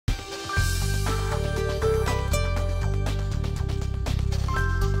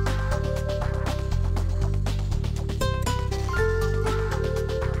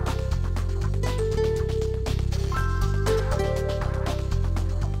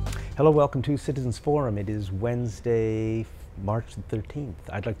Hello, welcome to Citizens Forum. It is Wednesday, March the 13th.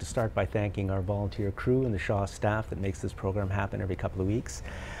 I'd like to start by thanking our volunteer crew and the Shaw staff that makes this program happen every couple of weeks.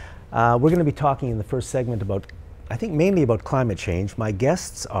 We're going to be talking in the first segment about, I think mainly about climate change. My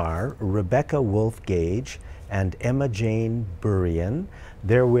guests are Rebecca Gage and Emma Jane Burian.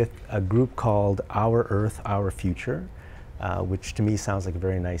 They're with a group called Our Earth, Our Future, which to me sounds like a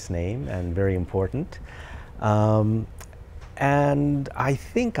very nice name and very important. And I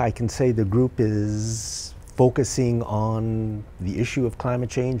think I can say the group is focusing on the issue of climate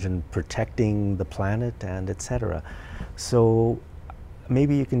change and protecting the planet and etc. So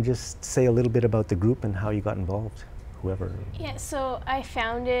maybe you can just say a little bit about the group and how you got involved, whoever. Yeah, so I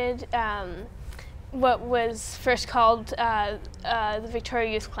founded what was first called the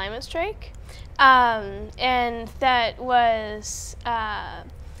Victoria Youth Climate Strike, and that was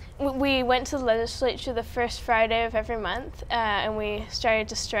we went to the legislature the first Friday of every month, and we started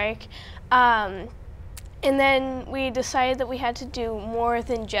to strike. And then we decided that we had to do more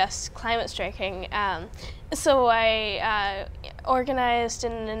than just climate striking. So I organized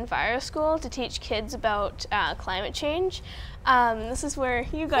an Enviro school to teach kids about climate change. This is where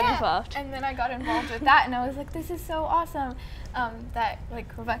you got involved. And then I got involved with that, and I was like, this is so awesome that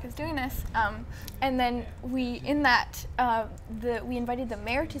Rebecca's doing this. And then we invited the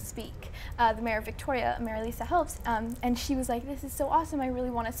mayor to speak, the mayor of Victoria, Mayor Lisa Helps, and she was like, this is so awesome, I really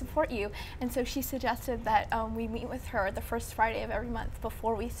want to support you. And so she suggested that we meet with her the first Friday of every month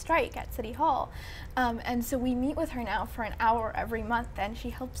before we strike at City Hall. And so we meet with her now for an hour every month, and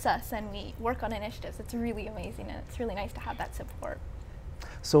she helps us, and we work on initiatives. It's really amazing, and it's really nice to have that support.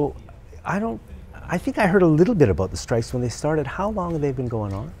 So I think I heard a little bit about the strikes when they started. How long have they been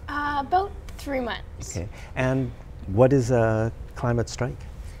going on? About 3 months. Okay. And what is a climate strike?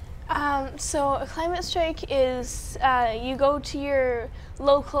 So a climate strike is you go to your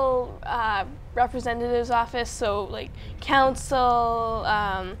local representative's office, so like council,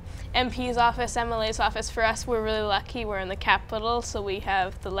 MP's office, MLA's office. For us, we're really lucky. We're in the capital, so we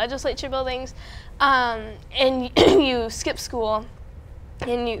have the legislature buildings, and you skip school,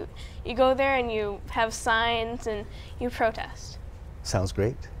 and you go there and you have signs and you protest. Sounds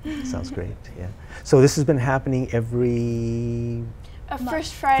great. Sounds great. Yeah. So this has been happening every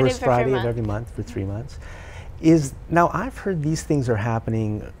first Friday of every month for 3 months. Now I've heard these things are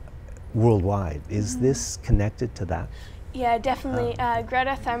happening worldwide. Is this connected to that? Yeah, definitely.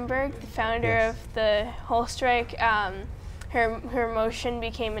 Greta Thunberg, the founder of the whole strike, her motion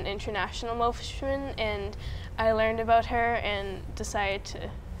became an international motion, and I learned about her and decided to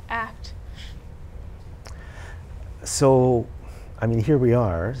act. So, I mean, here we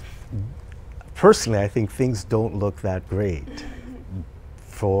are. Personally, I think things don't look that great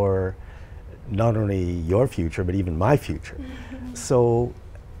for not only your future, but even my future. So,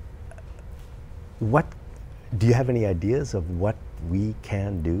 do you have any ideas of what we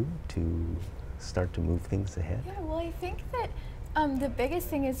can do to start to move things ahead? Yeah, well, I think that the biggest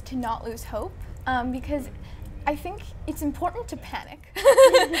thing is to not lose hope, because I think it's important to panic.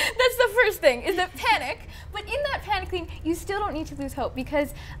 That's the first thing, is that panic. But in that panicking, you still don't need to lose hope,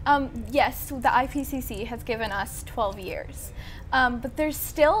 because yes, the IPCC has given us 12 years. But there's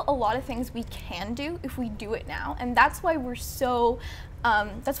still a lot of things we can do if we do it now. And that's why we're so,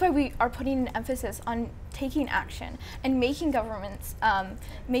 that's why we are putting an emphasis on taking action and making governments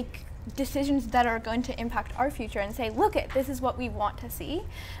make decisions that are going to impact our future and say, look, this is what we want to see.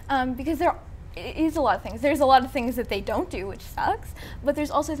 Because there is a lot of things. There's a lot of things that they don't do, which sucks, but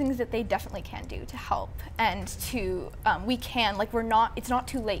there's also things that they definitely can do to help and to, we can, like it's not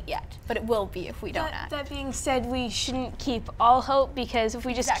too late yet, but it will be if we don't act. That being said, we shouldn't keep all hope, because if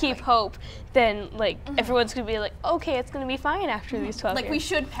we just keep hope, then like everyone's gonna be like, okay, it's gonna be fine after these 12 years. Like we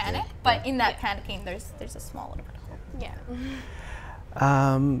should panic, but in that panicking, there's a small little bit of hope. Yeah.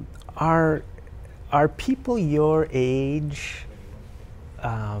 Are people your age,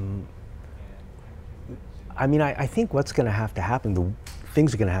 I mean, I think what's going to have to happen,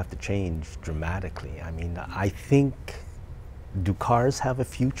 things are going to have to change dramatically. I mean, I think, do cars have a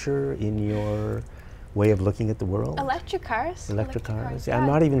future in your way of looking at the world? Electric cars. Electric cars. Yeah. I'm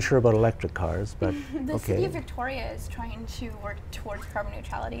not even sure about electric cars, but the city of Victoria is trying to work towards carbon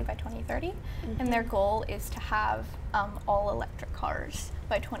neutrality by 2030, and their goal is to have all electric cars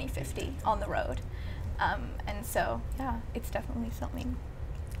by 2050 on the road. And so, yeah, it's definitely something.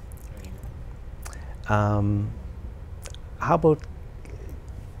 How about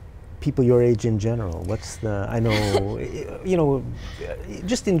people your age in general? What's the, I know, you know,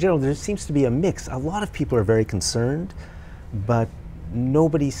 just in general, there seems to be a mix. A lot of people are very concerned, but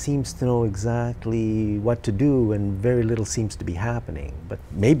nobody seems to know exactly what to do, and very little seems to be happening. But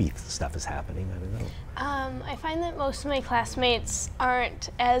maybe stuff is happening, I don't know. I find that most of my classmates aren't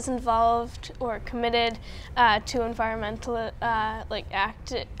as involved or committed to environmental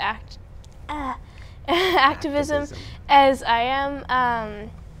activism as I am,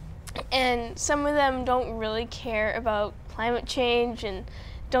 and some of them don't really care about climate change and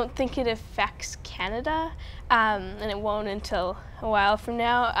don't think it affects Canada, and it won't until a while from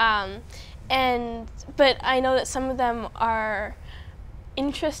now. But I know that some of them are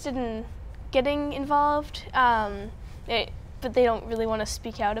interested in getting involved, but they don't really want to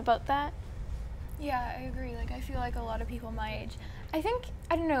speak out about that. Yeah, I agree. Like, I feel like a lot of people my age, I think,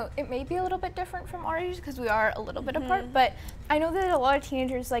 I don't know, it may be a little bit different from our age because we are a little bit apart, but I know that a lot of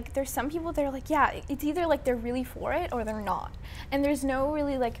teenagers, like, there's some people that are like, yeah, it's either like they're really for it or they're not. And there's no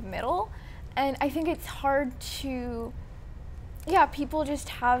really like middle. And I think it's hard to, yeah, people just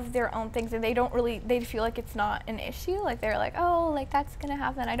have their own things and they don't really, they feel like it's not an issue. Like, they're like, oh, like, that's gonna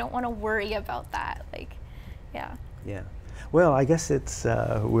happen. I don't want to worry about that. Like, yeah. Yeah. Well, I guess it's,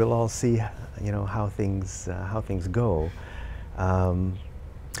 we'll all see, you know, how things go.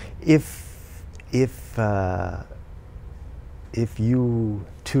 If you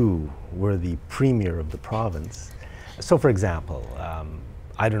too were the premier of the province, so for example,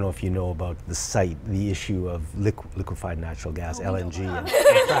 I don't know if you know about the site, the issue of liquefied natural gas, LNG, and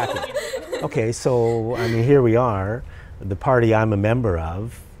fracking. Okay, so I mean, here we are, the party I'm a member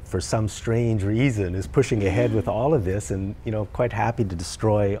of, for some strange reason, is pushing ahead with all of this, and you know, quite happy to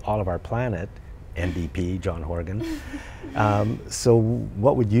destroy all of our planet. NDP, John Horgan. So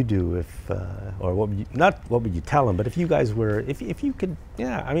what would you do if, or what would you, not what would you tell him, but if you guys were, if you could,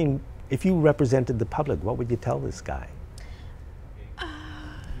 yeah, I mean, if you represented the public, what would you tell this guy?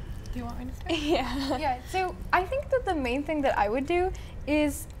 Do you want me to start? Yeah. Yeah, so I think that the main thing that I would do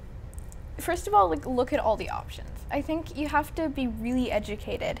is, first of all, like, look at all the options. I think you have to be really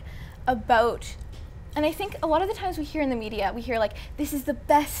educated about, and I think a lot of the times we hear in the media, we hear like, this is the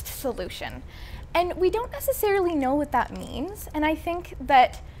best solution. And we don't necessarily know what that means. And I think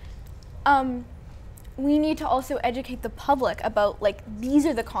that we need to also educate the public about, like, these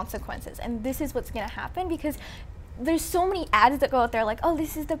are the consequences and this is what's gonna happen, because there's so many ads that go out there like, oh,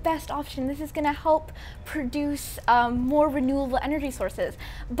 this is the best option, this is gonna help produce more renewable energy sources.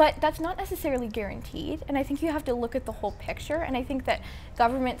 But that's not necessarily guaranteed, and I think you have to look at the whole picture, and I think that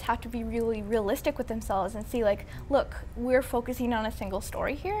governments have to be really realistic with themselves and see, like, look, we're focusing on a single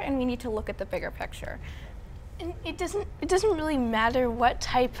story here, and we need to look at the bigger picture. And it doesn't really matter what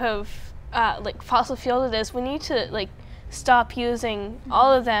type of like fossil fuel it is. We need to, like, stop using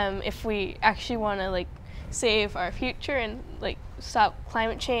all of them if we actually want to, like, save our future and, like, stop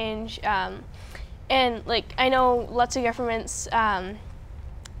climate change. And, like, I know lots of governments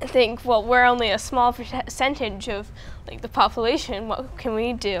think, well, we're only a small percentage of, like, the population. What can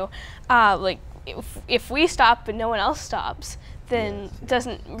we do? Like, if we stop but no one else stops, then it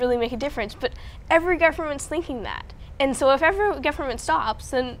doesn't really make a difference. But every government's thinking that. And so if every government stops,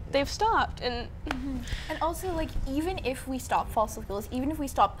 then they've stopped. And and also, like, even if we stop fossil fuels, even if we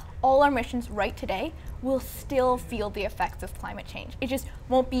stop all our emissions right today, we'll still feel the effects of climate change. It just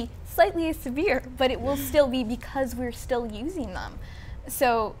won't be slightly as severe, but it will still be because we're still using them.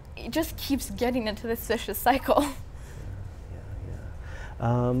 So it just keeps getting into this vicious cycle.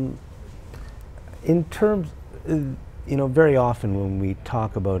 In terms, you know, very often when we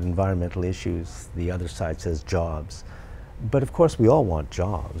talk about environmental issues, the other side says jobs. But of course we all want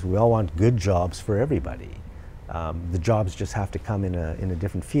jobs. We all want good jobs for everybody. The jobs just have to come in a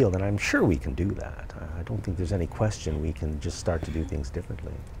different field, and I'm sure we can do that. I don't think there's any question we can just start to do things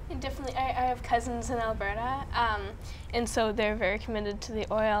differently. Definitely, I have cousins in Alberta, and so they're very committed to the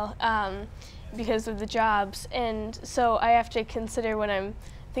oil because of the jobs. And so I have to consider when I'm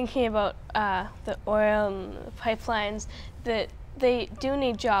thinking about the oil and the pipelines that they do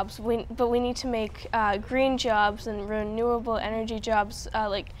need jobs, but we need to make green jobs and renewable energy jobs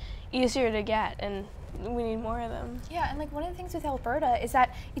like easier to get, and we need more of them. Yeah, and like one of the things with Alberta is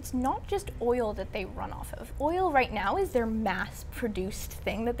that it's not just oil that they run off of. Oil right now is their mass-produced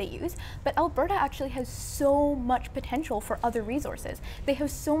thing that they use, but Alberta actually has so much potential for other resources. They have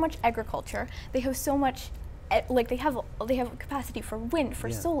so much agriculture, they have so much, like they have capacity for wind,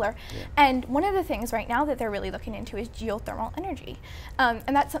 for solar, and one of the things right now that they're really looking into is geothermal energy,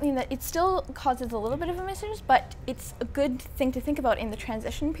 and that's something that it still causes a little bit of emissions, but it's a good thing to think about in the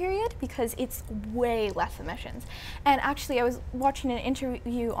transition period because it's way less emissions. And actually, I was watching an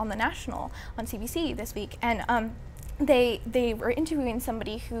interview on the National on CBC this week, and they were interviewing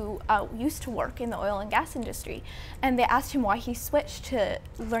somebody who used to work in the oil and gas industry, and they asked him why he switched to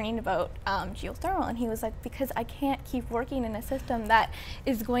learning about geothermal, and he was like, because I can't keep working in a system that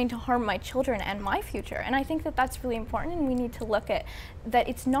is going to harm my children and my future. And I think that that's really important, and we need to look at that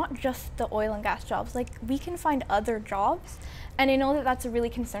it's not just the oil and gas jobs. Like, we can find other jobs, and I know that that's a really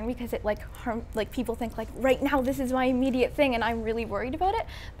concern because it like people think like, right now this is my immediate thing and I'm really worried about it,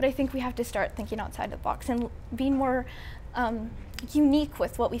 but I think we have to start thinking outside the box and being more unique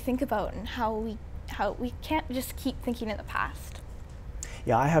with what we think about, and how we can't just keep thinking in the past.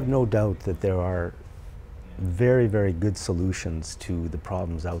 Yeah, I have no doubt that there are very, very good solutions to the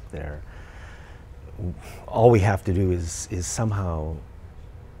problems out there. All we have to do is somehow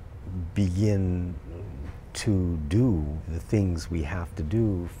begin to do the things we have to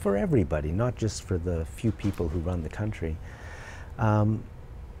do for everybody, not just for the few people who run the country.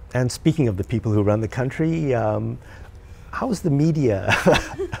 And speaking of the people who run the country, how's the media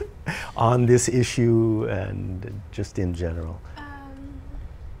on this issue and just in general?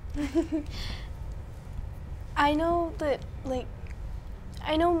 I know that, like,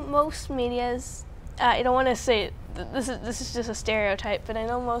 I know most medias, I don't want to say this is just a stereotype, but I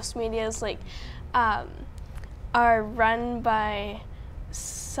know most medias, like, are run by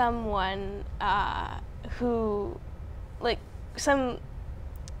someone who, like, someone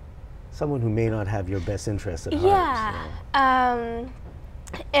who may not have your best interests at heart. Yeah.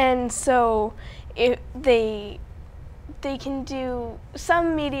 And so they can do,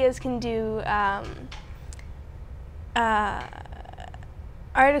 some medias can do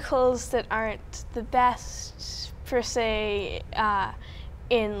articles that aren't the best per se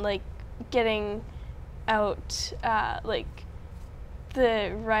in like getting out like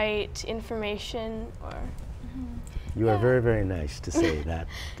the right information or. You are very, very nice to say that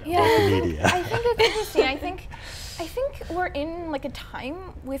about Yeah, the media. I think it's interesting. I think we're in like a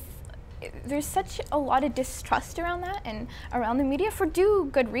time with, there's such a lot of distrust around that and around the media for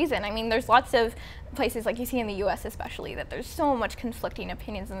good reason. I mean, there's lots of places, like you see in the US especially, that there's so much conflicting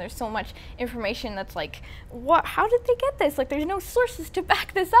opinions and there's so much information that's like, what? How did they get this? Like, there's no sources to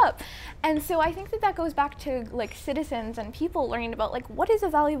back this up. And so I think that that goes back to like citizens and people learning about like what is a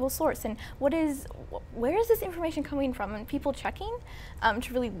valuable source and where is this information coming from, and people checking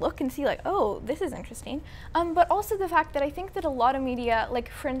to really look and see like, oh, this is interesting. But also the fact that I think that a lot of media, like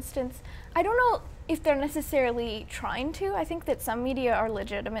for instance, I don't know if they're necessarily trying to. I think that some media are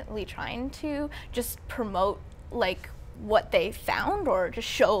legitimately trying to just promote like what they found or just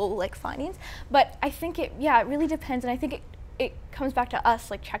show like findings. But I think it really depends, and I think it comes back to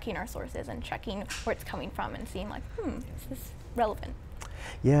us like checking our sources and checking where it's coming from and seeing like, is this relevant?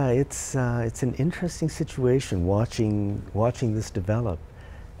 Yeah, it's an interesting situation watching this develop,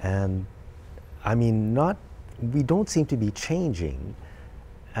 and I mean, we don't seem to be changing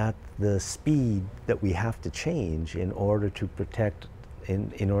at the speed that we have to change in order to protect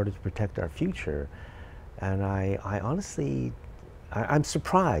our future. And I honestly, I'm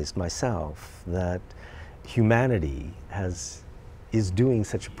surprised myself that humanity is doing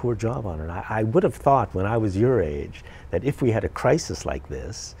such a poor job on it. I would have thought when I was your age that if we had a crisis like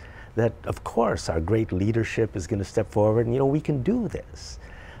this, that of course our great leadership is going to step forward and, we can do this.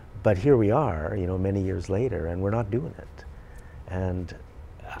 But here we are, many years later, and we're not doing it. And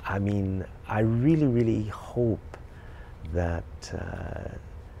I mean, I really, really hope that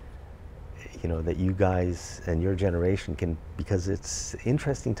that you guys and your generation can, because it's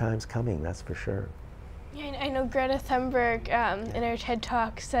interesting times coming, that's for sure. Yeah, I know Greta Thunberg in her TED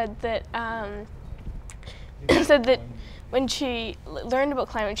Talk said that when she learned about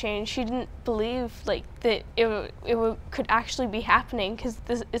climate change, she didn't believe like that it could actually be happening, because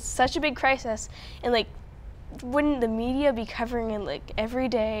it's such a big crisis, and like, wouldn't the media be covering it like every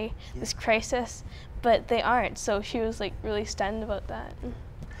day, this crisis? But they aren't. So she was like really stunned about that.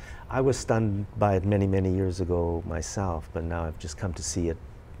 I was stunned by it many, many years ago myself, but now I've just come to see it.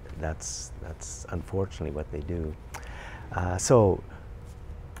 That's unfortunately what they do. So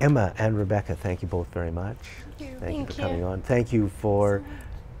Emma and Rebecca, thank you both very much. Thank you for coming on. Thank you for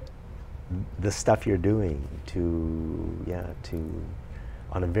the stuff you're doing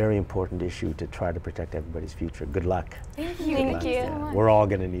on a very important issue to try to protect everybody's future. Good luck. Thank you. Thank you. So much. We're all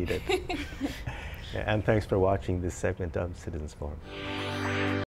going to need it. And thanks for watching this segment of Citizens Forum.